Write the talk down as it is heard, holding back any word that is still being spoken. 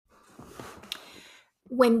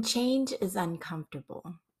When change is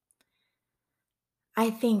uncomfortable, I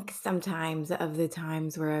think sometimes of the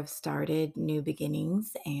times where I've started new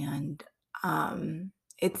beginnings and I'm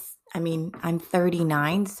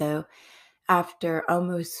 39, so after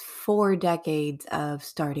almost 4 decades of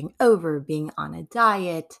starting over, being on a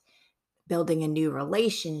diet, building a new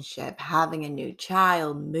relationship, having a new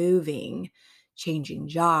child, moving, changing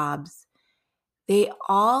jobs, they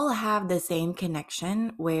all have the same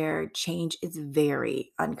connection where change is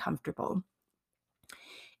very uncomfortable.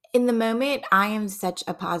 In the moment, I am such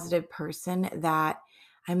a positive person that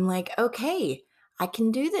I'm like, okay, I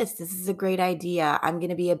can do this. This is a great idea. I'm going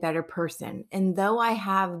to be a better person. And though I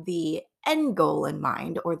have the end goal in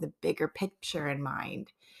mind or the bigger picture in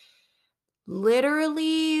mind,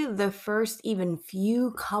 literally the first even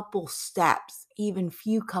few couple steps, even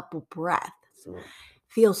few couple breaths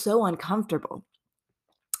feel so uncomfortable.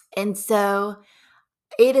 And so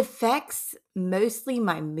it affects mostly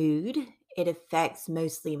my mood. It affects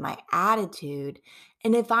mostly my attitude.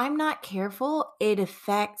 And if I'm not careful, it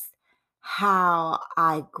affects how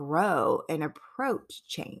I grow and approach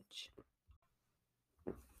change.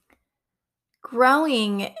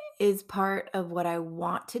 Growing is part of what I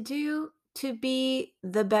want to do to be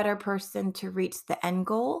the better person to reach the end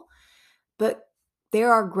goal, but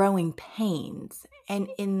there are growing pains. And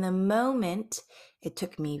in the moment, it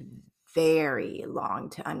took me very long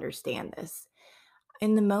to understand this.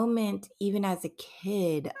 In the moment, even as a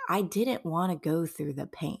kid, I didn't want to go through the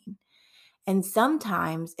pain. And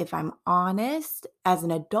sometimes, if I'm honest, as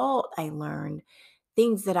an adult, I learned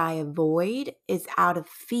things that I avoid is out of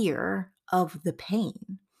fear of the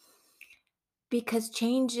pain because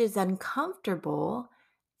change is uncomfortable.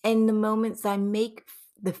 And the moments I make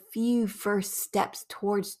the few first steps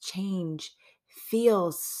towards change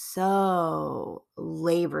feel so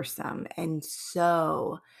laborsome and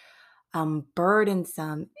so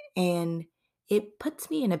burdensome, and it puts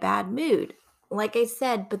me in a bad mood. Like I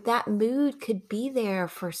said, but that mood could be there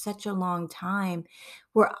for such a long time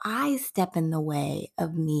where I step in the way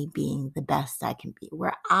of me being the best I can be,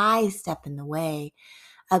 where I step in the way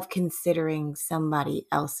of considering somebody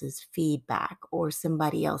else's feedback or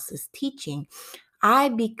somebody else's teaching. I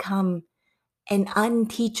become an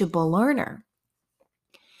unteachable learner.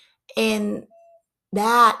 And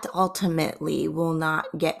that ultimately will not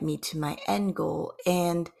get me to my end goal.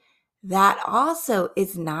 And that also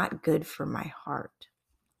is not good for my heart.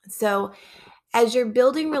 So, as you're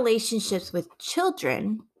building relationships with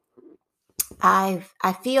children, I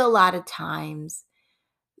feel a lot of times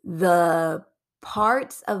the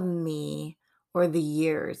parts of me or the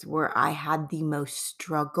years where I had the most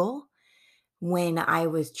struggle when I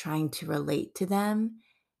was trying to relate to them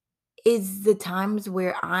is the times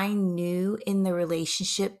where I knew in the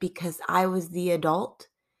relationship because I was the adult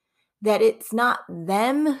that it's not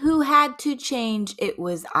them who had to change, it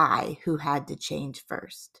was I who had to change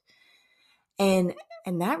first. And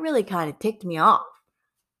and that really kind of ticked me off.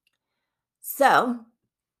 So,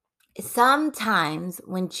 sometimes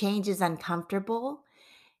when change is uncomfortable,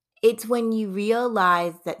 it's when you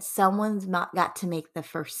realize that someone's not got to make the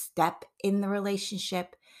first step in the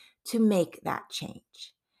relationship to make that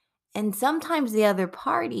change. And sometimes the other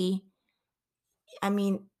party, I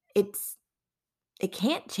mean, it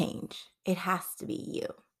can't change. It has to be you.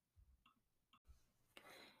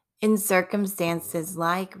 In circumstances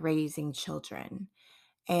like raising children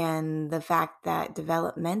and the fact that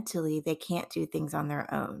developmentally they can't do things on their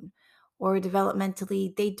own, or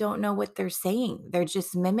developmentally they don't know what they're saying, they're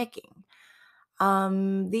just mimicking.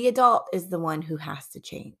 The adult is the one who has to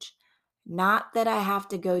change. Not that I have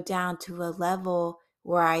to go down to a level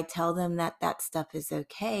where I tell them that that stuff is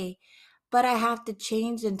okay, but I have to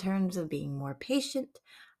change in terms of being more patient.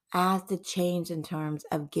 I have to change in terms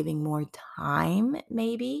of giving more time,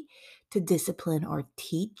 maybe, to discipline or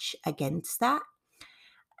teach against that.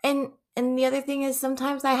 And the other thing is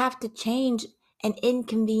sometimes I have to change and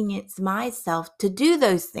inconvenience myself to do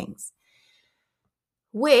those things,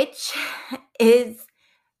 which is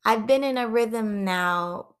I've been in a rhythm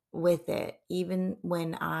now with it. Even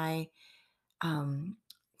when I um,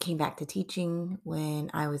 came back to teaching,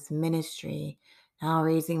 when I was in ministry, now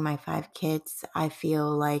raising my 5 kids, I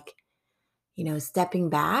feel like, stepping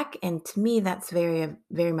back. And to me, that's very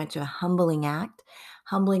much a humbling act,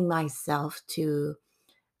 humbling myself to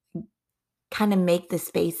kind of make the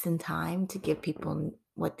space and time to give people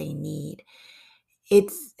what they need.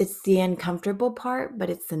 It's the uncomfortable part,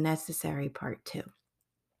 but it's the necessary part too.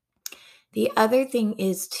 The other thing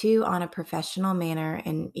is too, on a professional manner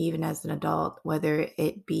and even as an adult, whether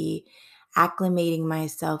it be acclimating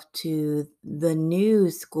myself to the new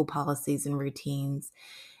school policies and routines,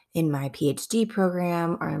 in my PhD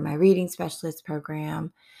program or in my reading specialist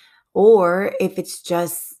program, or if it's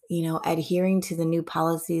just, adhering to the new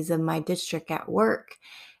policies of my district at work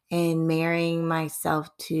and marrying myself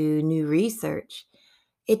to new research.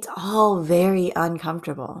 It's all very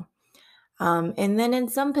uncomfortable. And then in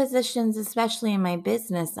some positions, especially in my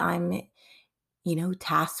business, I'm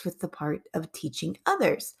tasked with the part of teaching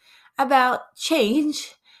others about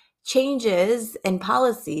changes, and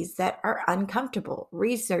policies that are uncomfortable,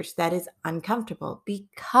 research that is uncomfortable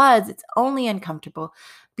because it's only uncomfortable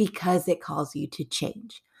because it calls you to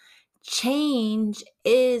change. Change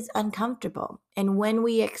is uncomfortable. And when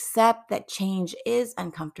we accept that change is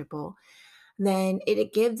uncomfortable, then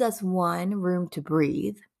it gives us one, room to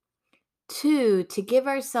breathe, two, to give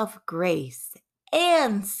ourselves grace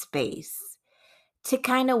and space to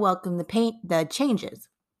kind of welcome the changes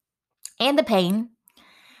and the pain.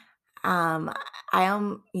 Um,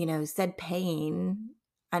 said pain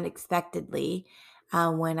unexpectedly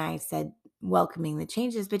when I said welcoming the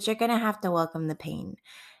changes, but you're going to have to welcome the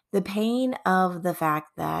pain of the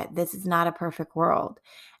fact that this is not a perfect world.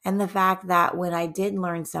 And the fact that when I did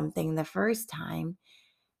learn something the first time,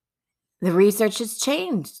 the research has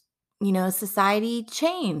changed. Society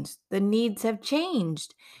changed. The needs have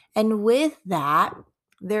changed. And with that,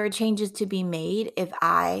 there are changes to be made if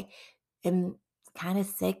I am kind of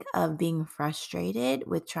sick of being frustrated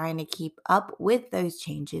with trying to keep up with those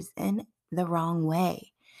changes in the wrong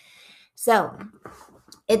way. So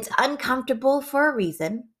it's uncomfortable for a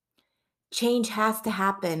reason. Change has to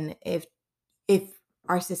happen if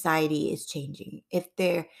our society is changing, if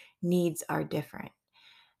their needs are different.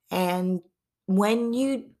 And when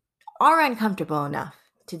you are uncomfortable enough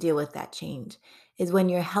to deal with that change is when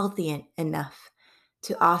you're healthy enough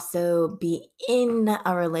to also be in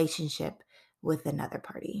a relationship with another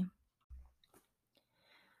party.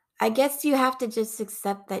 I guess you have to just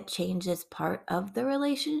accept that change is part of the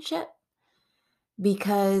relationship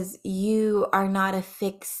because you are not a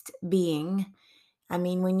fixed being. I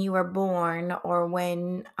mean, when you were born or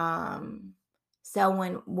when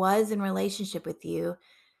someone was in relationship with you,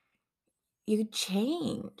 you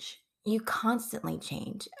change. You constantly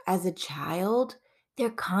change. As a child,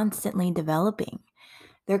 they're constantly developing.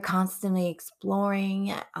 They're constantly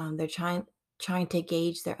exploring. They're trying to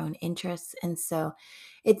gauge their own interests, and so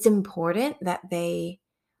it's important that they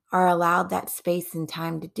are allowed that space and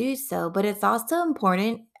time to do so. But it's also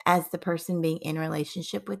important, as the person being in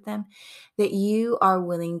relationship with them, that you are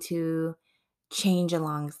willing to change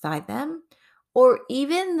alongside them, or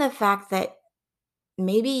even the fact that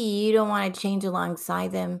maybe you don't want to change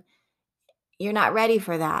alongside them. You're not ready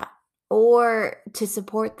for that. Or to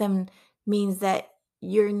support them means that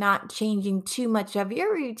you're not changing too much of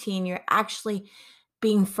your routine. You're actually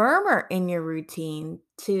being firmer in your routine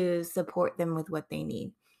to support them with what they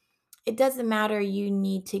need. It doesn't matter. You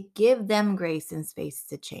need to give them grace and space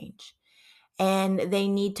to change. And they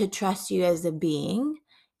need to trust you as a being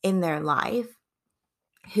in their life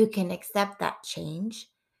who can accept that change.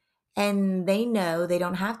 And they know they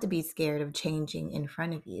don't have to be scared of changing in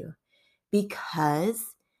front of you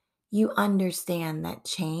because you understand that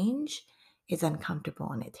change is uncomfortable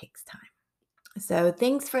and it takes time. So,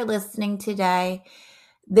 thanks for listening today.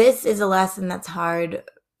 This is a lesson that's hard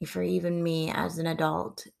for even me as an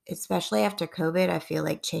adult, especially after COVID. I feel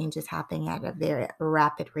like change is happening at a very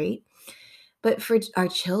rapid rate. But for our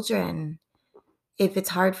children, if it's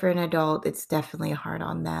hard for an adult, it's definitely hard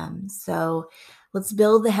on them. So, let's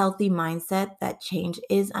build the healthy mindset that change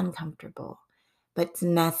is uncomfortable, but it's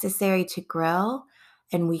necessary to grow,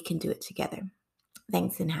 and we can do it together.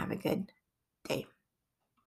 Thanks and have a good day.